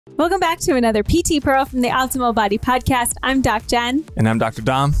Welcome back to another PT Pearl from the Optimal Body Podcast. I'm Doc Jen. And I'm Dr.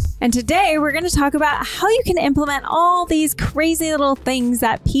 Dom. And today we're going to talk about how you can implement all these crazy little things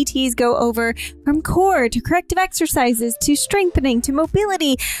that PTs go over, from core to corrective exercises to strengthening to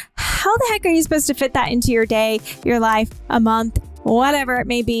mobility. How the heck are you supposed to fit that into your day, your life, a month, whatever it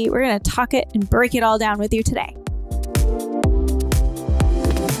may be? We're going to talk it and break it all down with you today.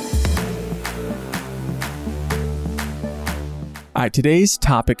 All right, today's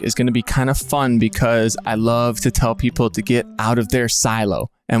topic is going to be kind of fun because I love to tell people to get out of their silo.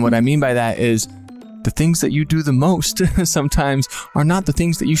 And what I mean by that is the things that you do the most sometimes are not the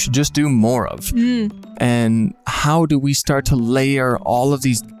things that you should just do more of. And how do we start to layer all of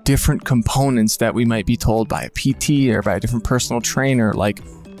these different components that we might be told by a PT or by a different personal trainer, like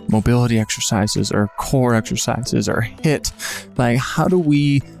mobility exercises or core exercises or HIIT? Like, how do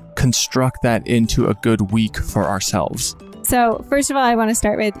we construct that into a good week for ourselves? So first of all, I want to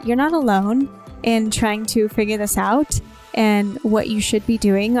start with, you're not alone in trying to figure this out and what you should be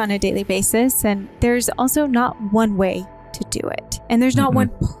doing on a daily basis. And there's also not one way to do it. And there's not one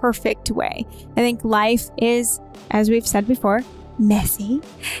perfect way. I think life is, as we've said before, messy,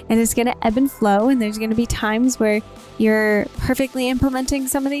 and it's going to ebb and flow. And there's going to be times where you're perfectly implementing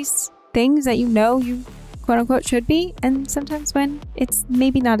some of these things that you know you quote unquote should be, and sometimes when it's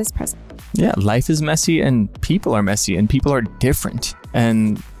maybe not as present. Yeah, life is messy and people are messy and people are different.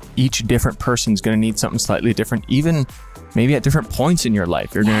 And each different person is going to need something slightly different. Even maybe at different points in your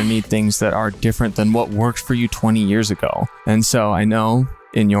life, you're going to need things that are different than what worked for you 20 years ago. And so I know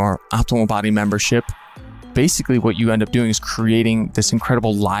in your Optimal Body membership, basically what you end up doing is creating this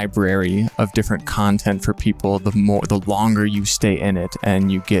incredible library of different content for people. The longer you stay in it,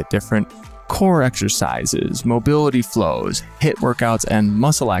 and you get different core exercises, mobility flows, HIIT workouts, and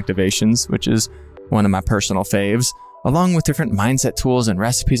muscle activations, which is one of my personal faves, along with different mindset tools and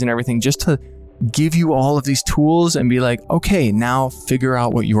recipes and everything, just to give you all of these tools and be like, okay, now figure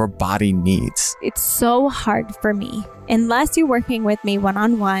out what your body needs. It's so hard for me. Unless you're working with me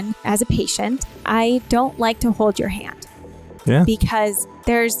one-on-one as a patient, I don't like to hold your hand. Yeah. Because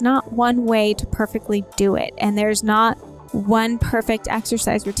there's not one way to perfectly do it. And there's not one perfect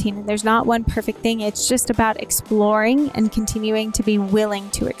exercise routine, and there's not one perfect thing. It's just about exploring and continuing to be willing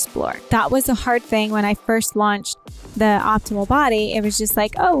to explore. That was a hard thing when I first launched the Optimal Body. It was just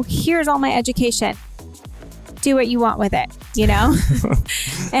like, oh, here's all my education. Do what you want with it, you know?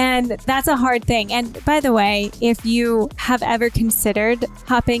 And that's a hard thing. And by the way, if you have ever considered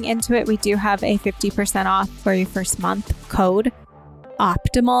hopping into it, we do have a 50% off for your first month code,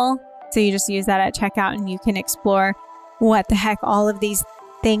 OPTIMAL. So you just use that at checkout and you can explore what the heck all of these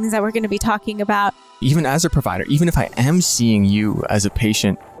things that we're going to be talking about. Even as a provider, even if I am seeing you as a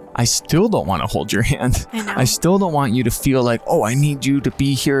patient, I still don't want to hold your hand. I still don't want you to feel like, oh, I need you to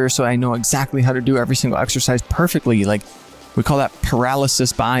be here so I know exactly how to do every single exercise perfectly. Like, we call that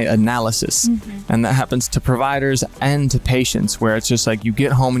paralysis by analysis. And that happens to providers and to patients, where it's just like you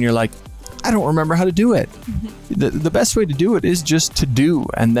get home and you're like, I don't remember how to do it. The best way to do it is just to do,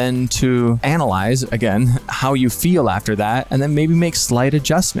 and then to analyze, again, how you feel after that, and then maybe make slight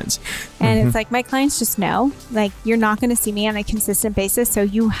adjustments. And it's like, my clients just know, like, you're not going to see me on a consistent basis, so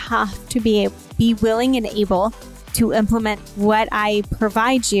you have to be willing and able to implement what I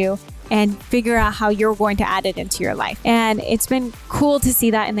provide you and figure out how you're going to add it into your life. And it's been cool to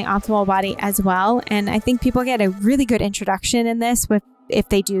see that in the Optimal Body as well. And I think people get a really good introduction in this if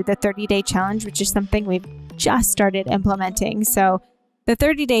they do the 30-day challenge, which is something we've just started implementing. So the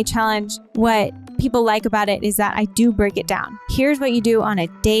 30-day challenge, what people like about it is that I do break it down. Here's what you do on a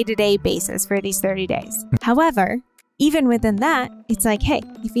day-to-day basis for these 30 days. However, even within that, it's like, hey,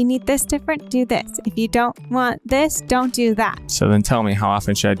 if you need this different, do this. If you don't want this, don't do that. So then tell me, how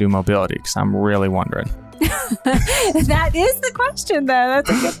often should I do mobility? Because I'm really wondering. That is the question, though.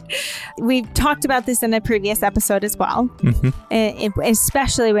 We've talked about this in a previous episode as well,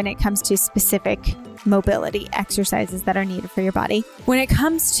 especially when it comes to specific mobility exercises that are needed for your body. When it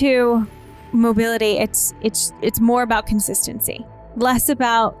comes to mobility, it's more about consistency, less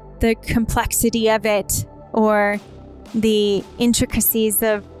about the complexity of it or the intricacies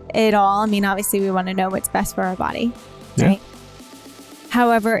of it all. I mean, obviously, we want to know what's best for our body, right?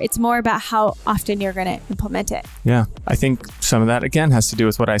 However, it's more about how often you're going to implement it. Yeah. I think some of that, again, has to do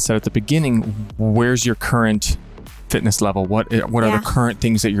with what I said at the beginning. Where's your current fitness level? What are the current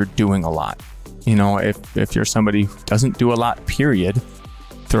things that you're doing a lot? You know, if you're somebody who doesn't do a lot, period,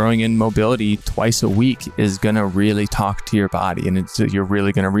 throwing in mobility twice a week is going to really talk to your body. And you're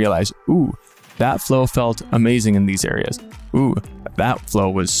really going to realize, ooh, that flow felt amazing in these areas. ooh, that flow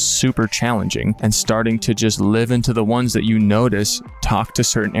was super challenging, and starting to just live into the ones that you notice, talk to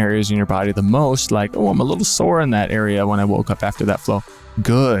certain areas in your body the most, like, oh, I'm a little sore in that area when I woke up after that flow.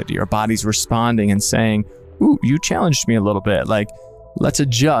 Good. Your body's responding and saying, ooh, you challenged me a little bit. Like, let's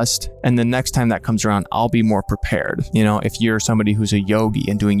adjust. And the next time that comes around, I'll be more prepared. You know, if you're somebody who's a yogi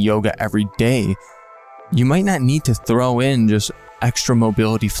and doing yoga every day, you might not need to throw in just extra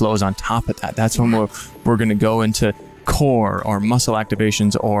mobility flows on top of that. That's when we're going to go into core or muscle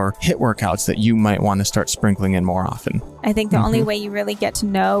activations or HIIT workouts that you might want to start sprinkling in more often. I think the only way you really get to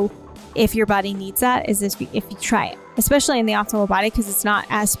know if your body needs that is if you try it, especially in the optimal body, because it's not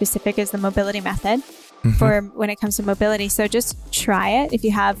as specific as the mobility method for when it comes to mobility. So just try it. If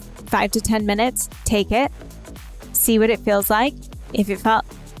you have 5 to 10 minutes, take it, see what it feels like. If it felt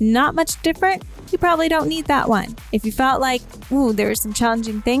not much different, you probably don't need that one. If you felt like, ooh, there are some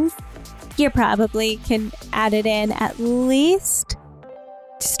challenging things, you probably can add it in at least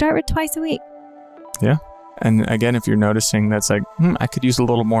to start with twice a week. Yeah. And again, if you're noticing that's like, I could use a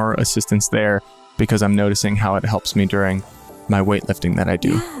little more assistance there because I'm noticing how it helps me during my weightlifting that I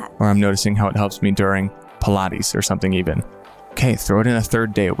do, or I'm noticing how it helps me during Pilates or something even. Okay, throw it in a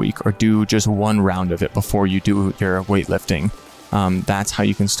third day a week, or do just one round of it before you do your weightlifting. That's how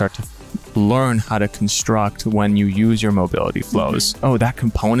you can start to learn how to construct when you use your mobility flows. Oh, that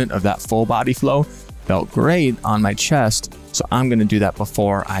component of that full body flow felt great on my chest, so I'm going to do that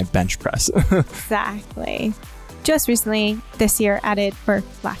before I bench press. Exactly. Just recently this year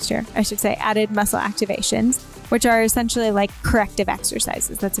last year, I should say, added muscle activations, which are essentially like corrective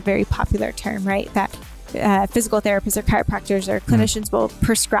exercises. That's a very popular term, right? That physical therapists or chiropractors or clinicians will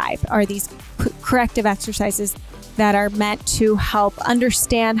prescribe, are these corrective exercises that are meant to help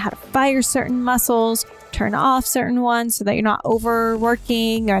understand how to fire certain muscles, turn off certain ones so that you're not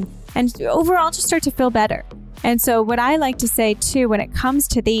overworking, and overall just start to feel better. And so what I like to say too, when it comes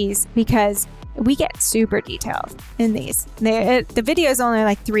to these, because we get super detailed in these. The video is only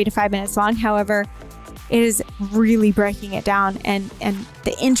like 3 to 5 minutes long. However, it is really breaking it down and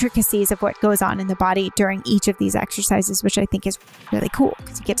the intricacies of what goes on in the body during each of these exercises, which I think is really cool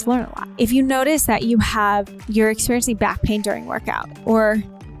because you get to learn a lot. If you notice that you're experiencing back pain during workout or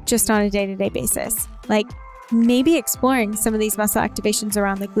just on a day-to-day basis, like maybe exploring some of these muscle activations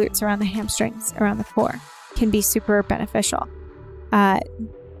around the glutes, around the hamstrings, around the core can be super beneficial.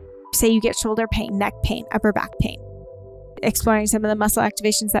 Say you get shoulder pain, neck pain, upper back pain. Exploring some of the muscle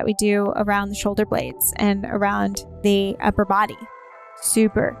activations that we do around the shoulder blades and around the upper body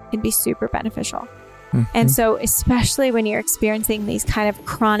can be super beneficial. And so especially when you're experiencing these kind of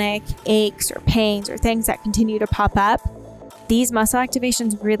chronic aches or pains or things that continue to pop up, these muscle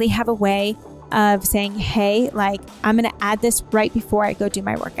activations really have a way of saying, hey, like I'm going to add this right before I go do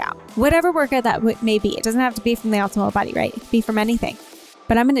my workout. Whatever workout that may be. It doesn't have to be from the optimal body, right? It could be from anything.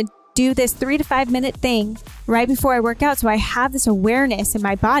 But I'm going to do this 3 to 5 minute thing right before I work out, so I have this awareness in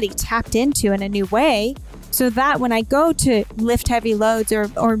my body tapped into in a new way, so that when I go to lift heavy loads or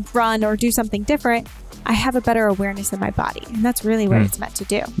run or do something different, I have a better awareness in my body. And that's really what it's meant to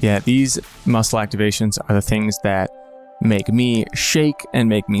do. Yeah, these muscle activations are the things that make me shake and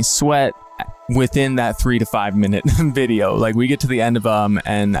make me sweat within that 3 to 5 minute video. Like we get to the end of them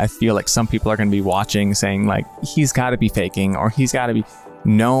and I feel like some people are going to be watching saying like, he's got to be faking, or he's got to be.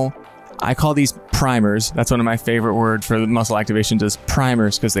 No, I call these primers. That's one of my favorite words for the muscle activations is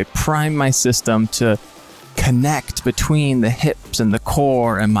primers, because they prime my system to connect between the hips and the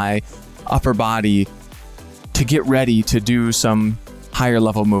core and my upper body to get ready to do some higher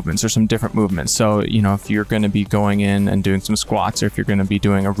level movements or some different movements. So, you know, if you're going to be going in and doing some squats, or if you're going to be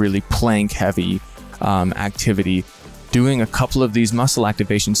doing a really plank heavy activity, doing a couple of these muscle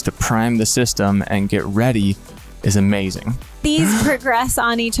activations to prime the system and get ready is amazing. These progress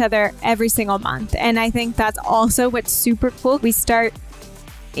on each other every single month. And I think that's also what's super cool. We start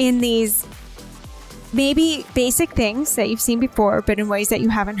in these maybe basic things that you've seen before, but in ways that you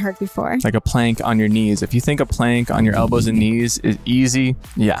haven't heard before. Like a plank on your knees. If you think a plank on your elbows and knees is easy,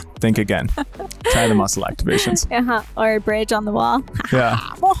 yeah, think again. Try the muscle activations. Or a bridge on the wall. Yeah.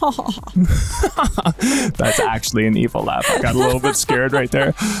 That's actually an evil laugh. I got a little bit scared right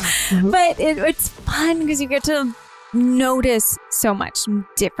there. But it's fun because you get to notice so much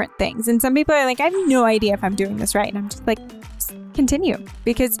different things. And some people are like, I have no idea if I'm doing this right. And I'm just like, just continue,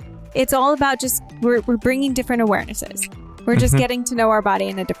 because it's all about just, we're bringing different awarenesses. We're just getting to know our body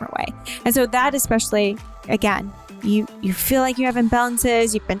in a different way. And so that especially, again, you feel like you have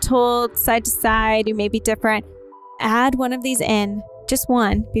imbalances, you've been told side to side, you may be different. Add one of these in, just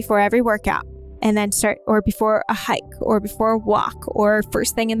one, before every workout. And then start, or before a hike, or before a walk, or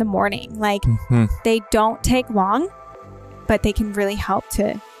first thing in the morning. Like they don't take long. but they can really help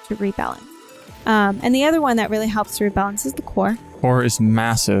to rebalance. And the other one that really helps to rebalance is the core. Core is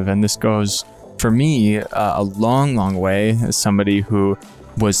massive. And this goes, for me, a long, long way as somebody who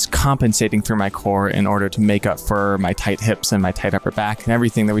was compensating through my core in order to make up for my tight hips and my tight upper back and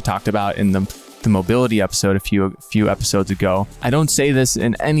everything that we talked about in the mobility episode a few episodes ago. I don't say this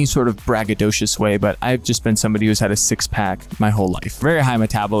in any sort of braggadocious way, but I've just been somebody who's had a six-pack my whole life. Very high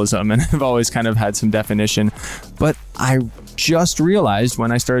metabolism, and I've always kind of had some definition. But I just realized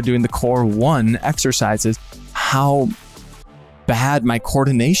when I started doing the Core 1 exercises how bad my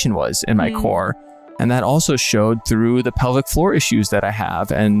coordination was in my core. And that also showed through the pelvic floor issues that I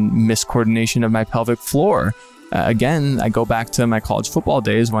have and miscoordination of my pelvic floor. Again, I go back to my college football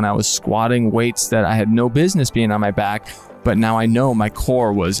days when I was squatting weights that I had no business being on my back, but now I know my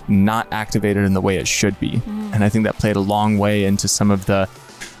core was not activated in the way it should be. And I think that played a long way into some of the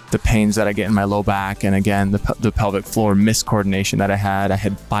pains that I get in my low back. And again, the pelvic floor miscoordination that I had. I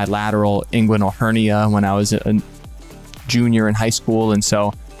had bilateral inguinal hernia when I was a junior in high school. And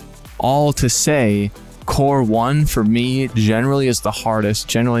so all to say, Core 1 for me generally is the hardest,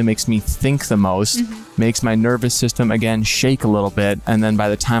 generally makes me think the most, makes my nervous system, again, shake a little bit. And then by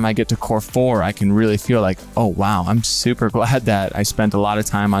the time I get to Core 4, I can really feel like, oh, wow, I'm super glad that I spent a lot of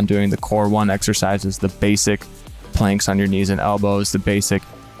time on doing the Core 1 exercises, the basic planks on your knees and elbows, the basic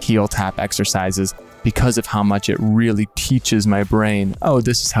heel tap exercises, because of how much it really teaches my brain, oh,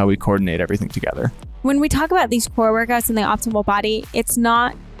 this is how we coordinate everything together. When we talk about these core workouts in the optimal body, it's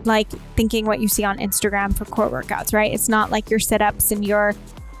not like thinking what you see on Instagram for core workouts, right? It's not like your sit-ups and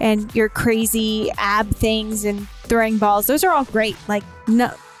your crazy ab things and throwing balls. Those are all great. Like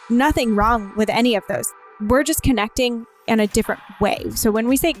nothing wrong with any of those. We're just connecting in a different way. So when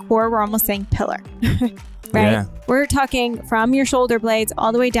we say core, we're almost saying pillar, right? Yeah. We're talking from your shoulder blades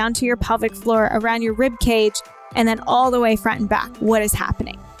all the way down to your pelvic floor, around your rib cage, and then all the way front and back. What is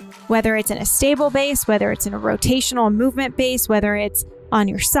happening? Whether it's in a stable base, whether it's in a rotational movement base, whether it's on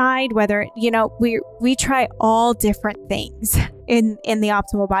your side, whether, we try all different things in the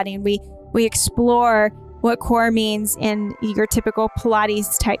optimal body, and we explore what core means in your typical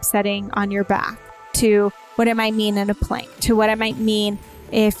Pilates type setting on your back, to what it might mean in a plank, to what it might mean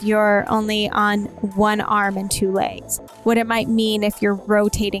if you're only on one arm and two legs, what it might mean if you're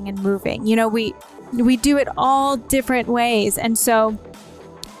rotating and moving. We do it all different ways. And so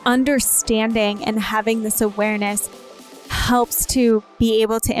understanding and having this awareness helps to be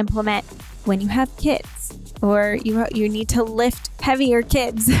able to implement when you have kids, or you need to lift heavier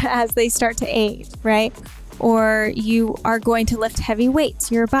kids as they start to age, right? Or you are going to lift heavy weights,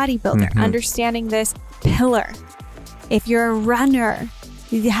 you're a bodybuilder, understanding this pillar. If you're a runner,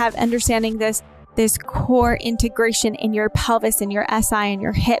 you have understanding this core integration in your pelvis and your SI and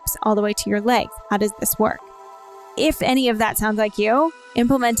your hips all the way to your legs. How does this work? If any of that sounds like you,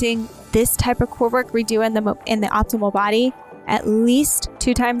 implementing this type of core work we do in the optimal body at least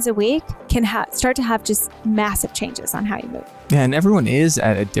 2 times a week can start to have just massive changes on how you move. Yeah, and everyone is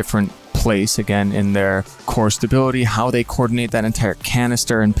at a different place, again, in their core stability, how they coordinate that entire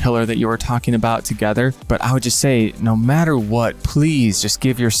canister and pillar that you were talking about together. But I would just say, no matter what, please just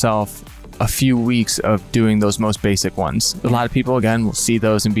give yourself a few weeks of doing those most basic ones. A lot of people, again, will see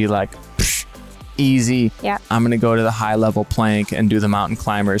those and be like, easy. Yeah. I'm going to go to the high level plank and do the mountain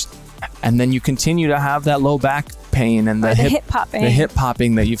climbers. And then you continue to have that low back pain and the hip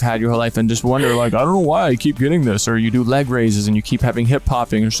popping that you've had your whole life, and just wonder, like, I don't know why I keep getting this. Or you do leg raises and you keep having hip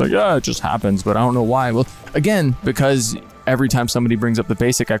popping. It's like, yeah, it just happens, but I don't know why. Well, again, because every time somebody brings up the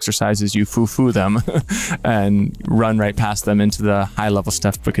basic exercises, you foo-foo them and run right past them into the high level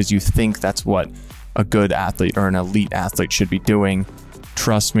stuff because you think that's what a good athlete or an elite athlete should be doing.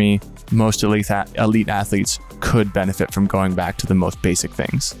 Trust me, most elite athletes could benefit from going back to the most basic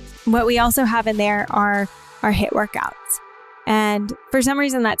things. What we also have in there are our HIIT workouts. And for some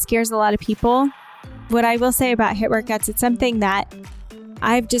reason that scares a lot of people. What I will say about HIIT workouts, it's something that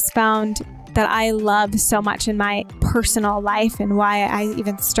I've just found that I love so much in my personal life, and why I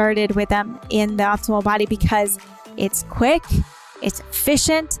even started with them in the optimal body, because it's quick, it's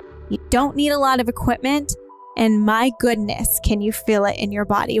efficient, you don't need a lot of equipment. And my goodness, can you feel it in your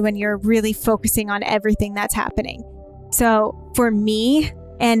body when you're really focusing on everything that's happening? So for me,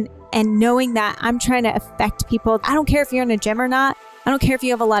 and knowing that I'm trying to affect people, I don't care if you're in a gym or not. I don't care if you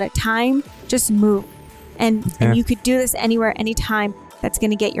have a lot of time, just move. And you could do this anywhere, anytime. That's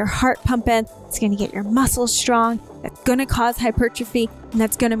going to get your heart pumping. It's going to get your muscles strong. That's going to cause hypertrophy, and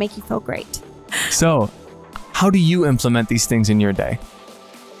that's going to make you feel great. So how do you implement these things in your day?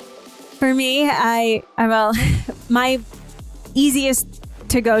 For me, my easiest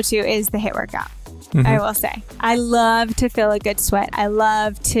to go to is the HIIT workout. I will say. I love to feel a good sweat. I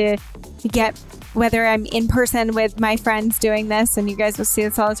love to get, whether I'm in person with my friends doing this, and you guys will see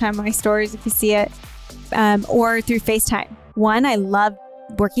this all the time on my stories if you see it, or through FaceTime. One, I love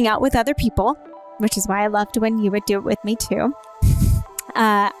working out with other people, which is why I loved when you would do it with me too.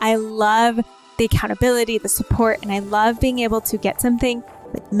 I love the accountability, the support, and I love being able to get something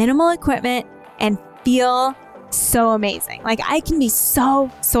with minimal equipment and feel so amazing. Like I can be so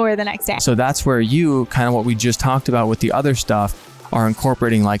sore the next day. So that's where you, kind of what we just talked about with the other stuff, are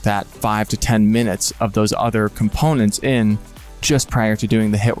incorporating like that 5 to 10 minutes of those other components in just prior to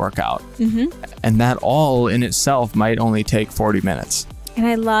doing the HIIT workout. And that all in itself might only take 40 minutes. And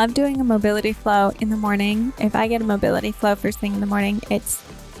I love doing a mobility flow in the morning. If I get a mobility flow first thing in the morning, it's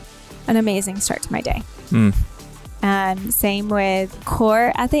an amazing start to my day. Same with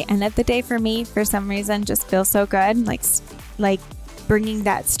core at the end of the day for me, for some reason, just feels so good. Like bringing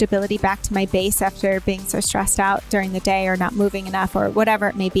that stability back to my base after being so stressed out during the day or not moving enough or whatever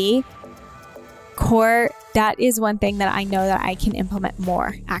it may be. Core, that is one thing that I know that I can implement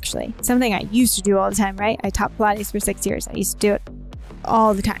more, actually. Something I used to do all the time, right? I taught Pilates for 6 years. I used to do it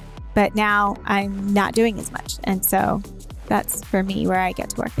all the time, but now I'm not doing as much. And so that's for me where I get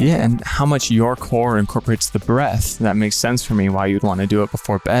to work. Yeah, and how much your core incorporates the breath. That makes sense for me why you'd want to do it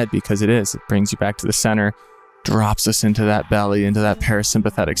before bed, because it brings you back to the center, drops us into that belly, into that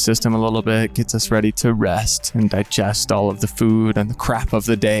parasympathetic system a little bit, gets us ready to rest and digest all of the food and the crap of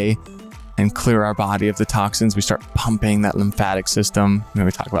the day and clear our body of the toxins. We start pumping that lymphatic system.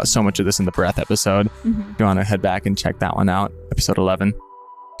 We talk about so much of this in the breath episode. If you want to head back and check that one out, episode 11.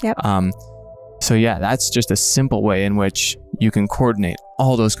 Yep. So yeah, that's just a simple way in which you can coordinate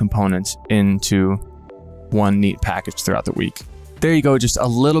all those components into one neat package throughout the week. There you go, just a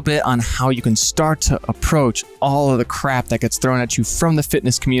little bit on how you can start to approach all of the crap that gets thrown at you from the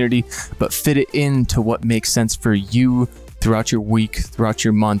fitness community, but fit it into what makes sense for you throughout your week, throughout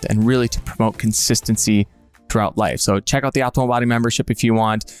your month, and really to promote consistency throughout life. So check out the Optimal Body membership if you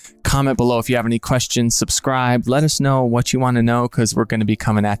want. Comment below if you have any questions, subscribe, let us know what you want to know, because we're going to be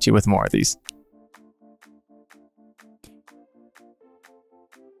coming at you with more of these.